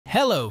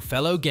Hello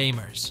fellow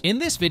gamers! In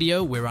this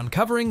video we're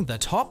uncovering the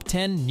top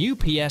 10 new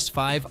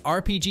PS5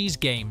 RPGs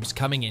games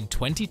coming in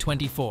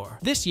 2024.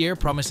 This year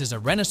promises a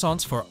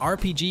renaissance for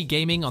RPG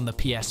gaming on the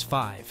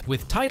PS5,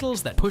 with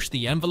titles that push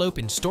the envelope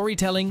in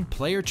storytelling,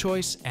 player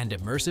choice, and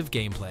immersive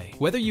gameplay.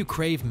 Whether you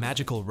crave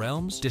magical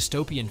realms,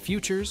 dystopian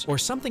futures, or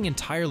something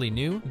entirely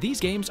new, these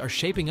games are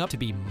shaping up to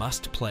be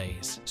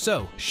must-plays.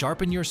 So,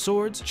 sharpen your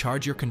swords,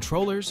 charge your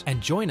controllers,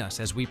 and join us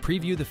as we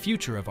preview the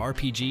future of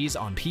RPGs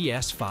on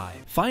PS5.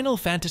 Final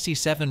Fantasy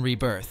VII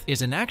Rebirth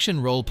is an action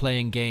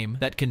role-playing game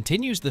that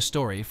continues the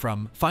story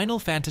from Final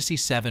Fantasy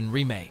VII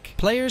Remake.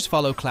 Players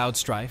follow Cloud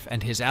Strife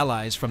and his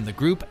allies from the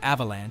group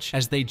Avalanche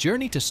as they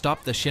journey to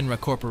stop the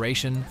Shinra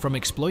Corporation from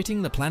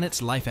exploiting the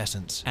planet's life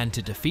essence and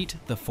to defeat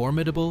the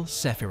formidable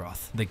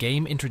Sephiroth. The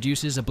game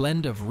introduces a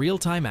blend of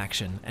real-time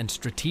action and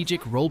strategic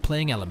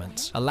role-playing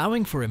elements,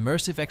 allowing for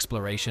immersive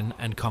exploration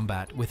and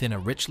combat within a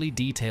richly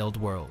detailed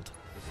world.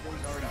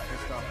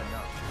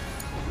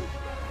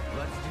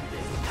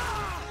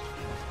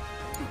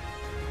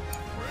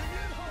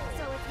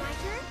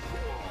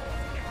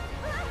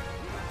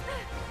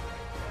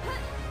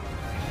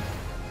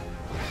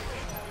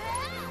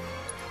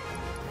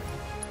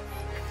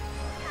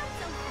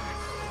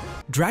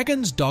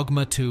 Dragon's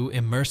Dogma 2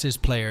 immerses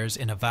players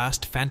in a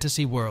vast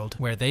fantasy world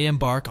where they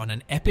embark on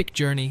an epic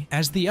journey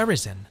as the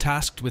Urizen,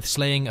 tasked with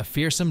slaying a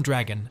fearsome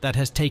dragon that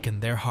has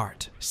taken their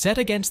heart. Set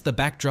against the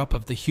backdrop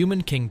of the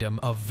human kingdom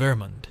of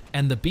Vermund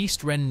and the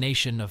Beast-Ren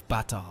nation of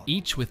Batal,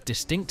 each with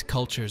distinct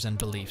cultures and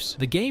beliefs,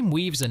 the game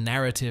weaves a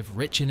narrative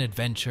rich in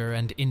adventure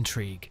and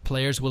intrigue.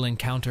 Players will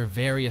encounter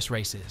various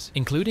races,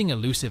 including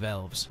elusive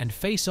elves, and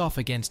face off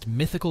against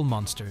mythical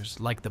monsters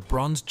like the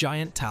bronze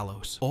giant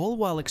Talos, all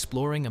while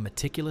exploring a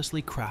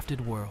meticulously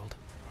crafted world.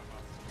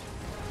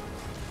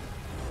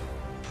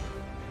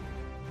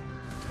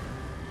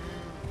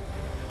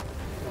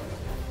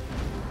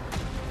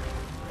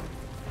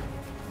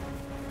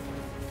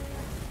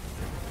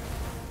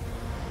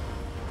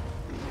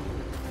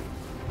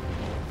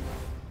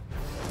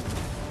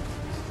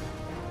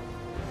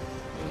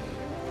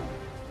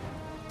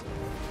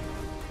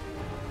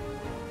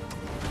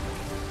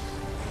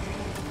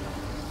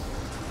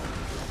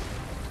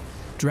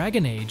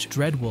 Dragon Age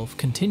Dreadwolf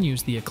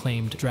continues the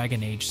acclaimed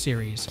Dragon Age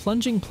series,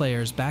 plunging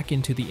players back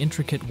into the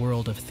intricate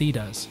world of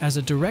Thedas. As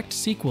a direct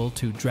sequel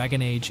to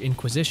Dragon Age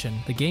Inquisition,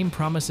 the game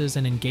promises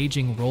an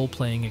engaging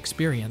role-playing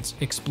experience,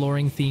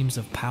 exploring themes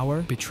of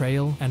power,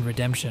 betrayal, and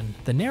redemption.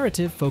 The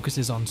narrative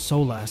focuses on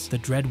Solas, the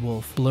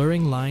Dreadwolf,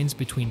 blurring lines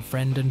between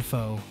friend and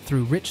foe.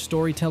 Through rich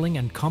storytelling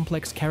and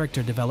complex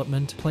character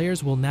development,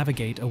 players will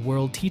navigate a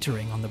world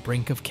teetering on the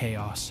brink of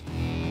chaos.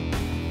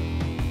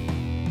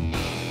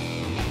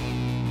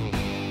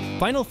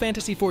 Final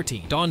Fantasy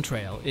XIV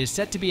Dawntrail is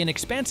set to be an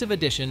expansive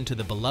addition to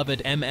the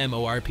beloved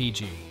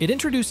MMORPG. It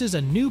introduces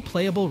a new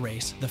playable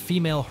race, the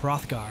female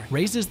Hrothgar,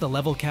 raises the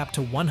level cap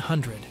to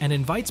 100, and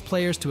invites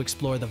players to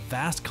explore the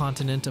vast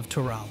continent of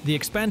Tural. The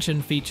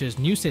expansion features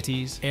new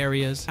cities,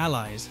 areas,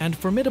 allies, and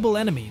formidable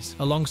enemies,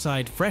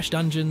 alongside fresh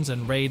dungeons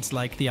and raids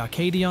like the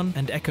Arcadion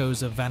and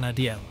Echoes of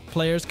Vana'diel.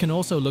 Players can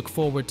also look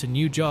forward to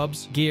new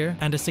jobs, gear,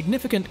 and a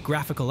significant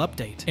graphical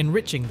update,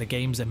 enriching the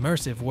game's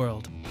immersive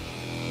world.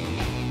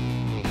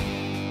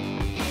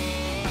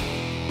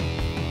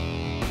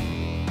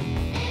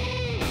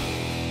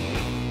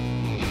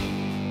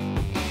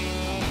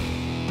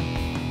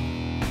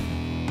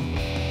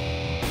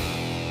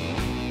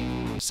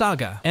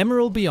 SaGa.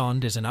 Emerald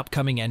Beyond is an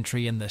upcoming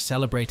entry in the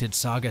celebrated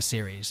SaGa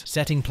series,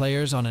 setting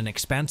players on an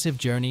expansive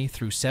journey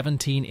through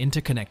 17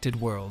 interconnected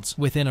worlds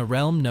within a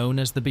realm known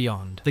as the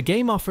Beyond. The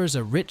game offers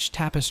a rich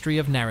tapestry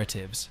of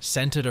narratives,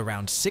 centered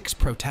around 6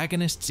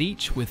 protagonists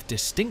each with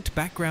distinct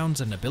backgrounds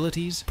and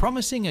abilities,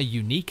 promising a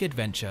unique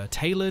adventure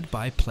tailored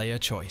by player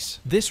choice.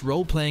 This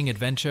role-playing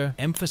adventure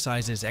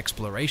emphasizes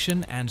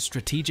exploration and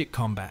strategic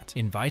combat,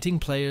 inviting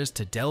players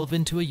to delve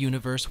into a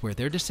universe where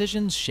their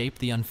decisions shape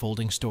the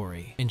unfolding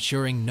story,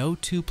 ensuring no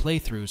two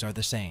playthroughs are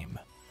the same.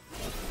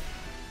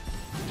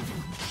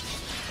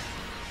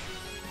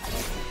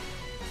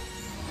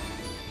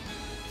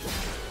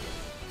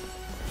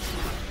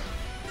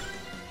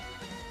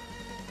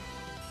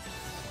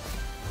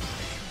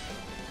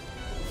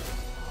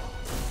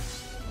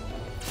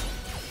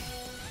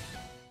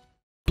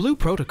 Blue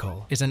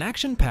Protocol is an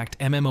action-packed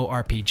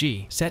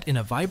MMORPG set in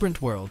a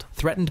vibrant world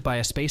threatened by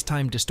a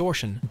space-time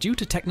distortion due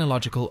to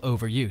technological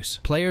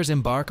overuse. Players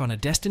embark on a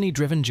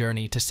destiny-driven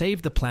journey to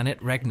save the planet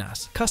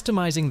Regnas,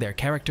 customizing their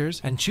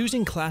characters and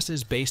choosing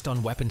classes based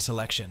on weapon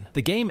selection.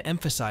 The game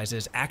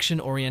emphasizes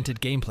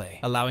action-oriented gameplay,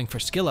 allowing for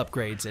skill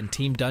upgrades and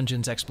team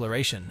dungeons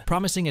exploration,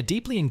 promising a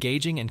deeply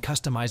engaging and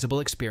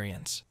customizable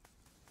experience.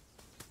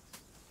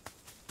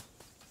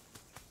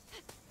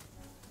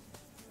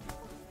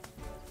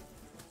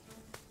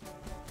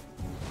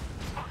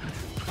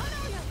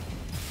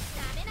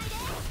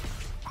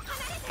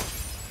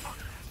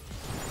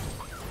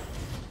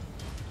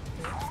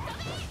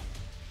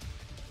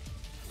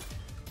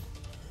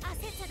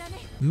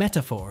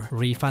 Metaphor.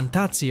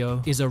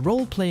 ReFantazio is a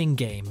role-playing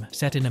game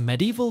set in a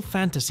medieval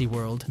fantasy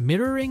world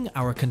mirroring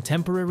our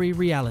contemporary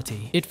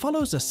reality. It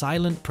follows a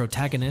silent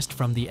protagonist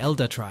from the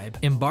Elder tribe,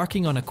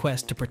 embarking on a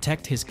quest to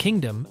protect his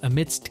kingdom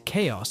amidst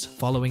chaos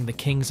following the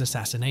king's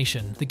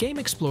assassination. The game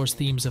explores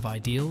themes of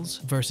ideals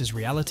versus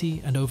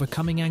reality and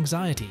overcoming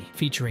anxiety,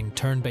 featuring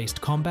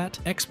turn-based combat,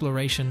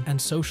 exploration,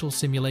 and social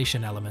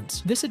simulation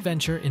elements. This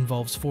adventure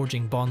involves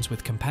forging bonds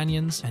with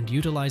companions and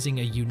utilizing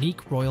a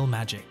unique royal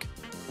magic.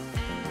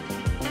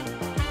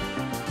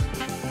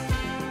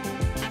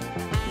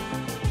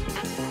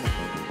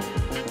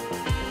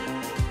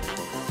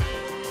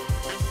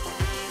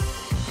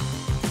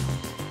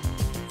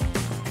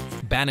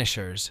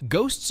 Banishers.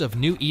 Ghosts of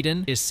New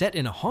Eden is set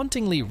in a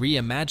hauntingly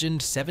reimagined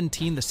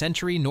 17th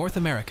century North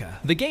America.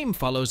 The game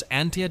follows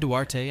Antia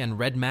Duarte and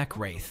Red Mac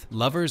Wraith,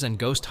 lovers and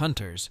ghost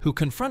hunters, who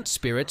confront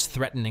spirits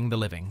threatening the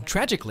living.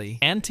 Tragically,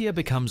 Antia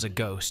becomes a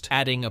ghost,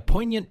 adding a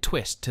poignant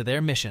twist to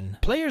their mission.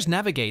 Players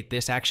navigate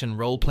this action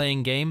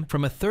role-playing game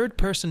from a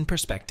third-person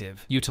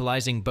perspective,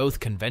 utilizing both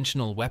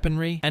conventional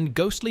weaponry and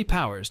ghostly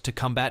powers to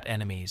combat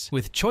enemies,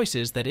 with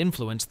choices that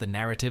influence the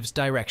narrative's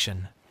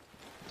direction.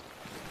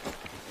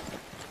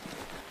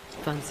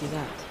 Fancy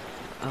that.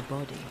 A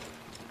body.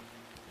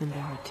 And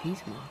there are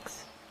teeth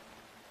marks.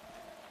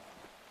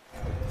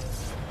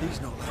 He's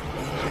not letting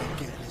me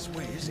get in his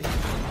way, is he?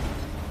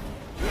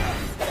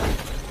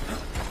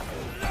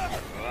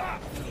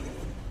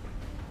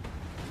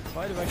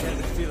 Why do I get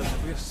the feeling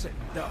that we're sitting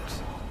ducks?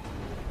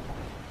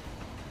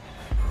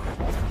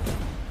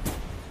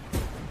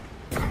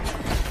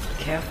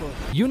 Careful.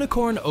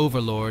 Unicorn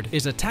Overlord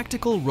is a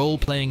tactical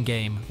role-playing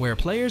game where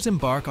players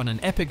embark on an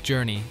epic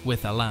journey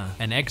with Alain,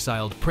 an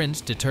exiled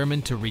prince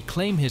determined to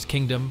reclaim his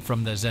kingdom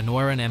from the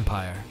Zenoiran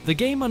Empire. The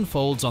game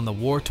unfolds on the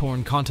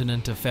war-torn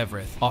continent of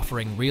Fevrith,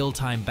 offering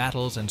real-time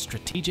battles and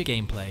strategic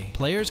gameplay.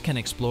 Players can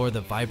explore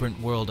the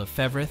vibrant world of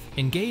Fevrith,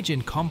 engage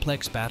in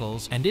complex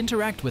battles, and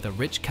interact with a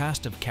rich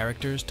cast of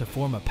characters to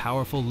form a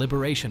powerful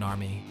liberation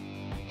army.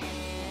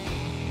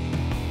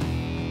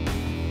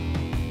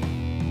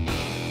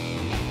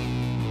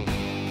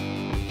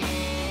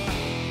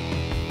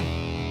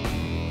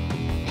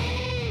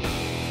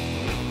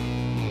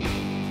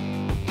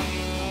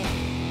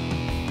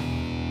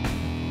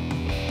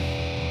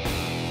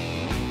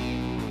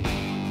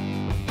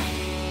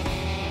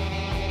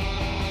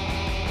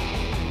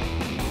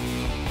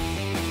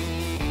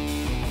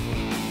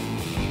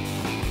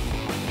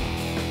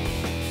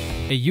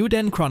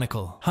 Eiyuden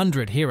Chronicle,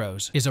 100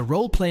 Heroes, is a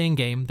role-playing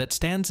game that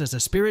stands as a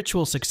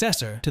spiritual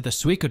successor to the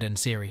Suikoden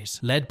series,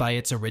 led by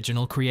its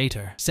original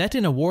creator. Set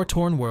in a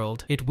war-torn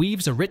world, it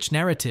weaves a rich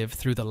narrative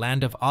through the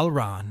land of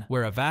Alran,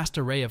 where a vast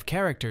array of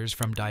characters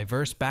from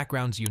diverse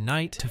backgrounds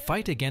unite to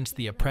fight against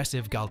the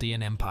oppressive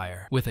Galdean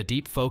Empire. With a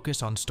deep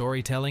focus on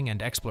storytelling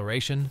and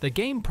exploration, the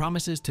game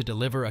promises to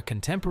deliver a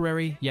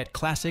contemporary yet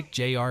classic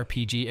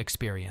JRPG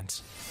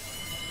experience.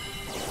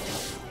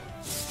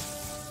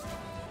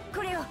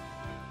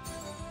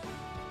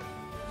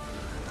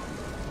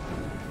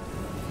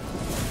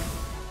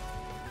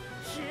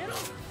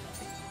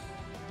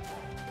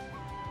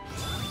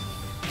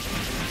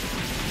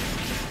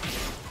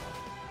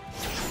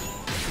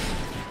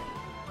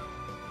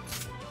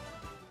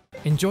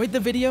 Enjoyed the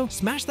video?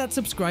 Smash that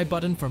subscribe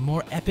button for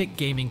more epic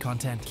gaming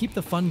content. Keep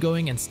the fun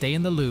going and stay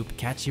in the loop.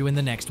 Catch you in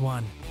the next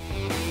one.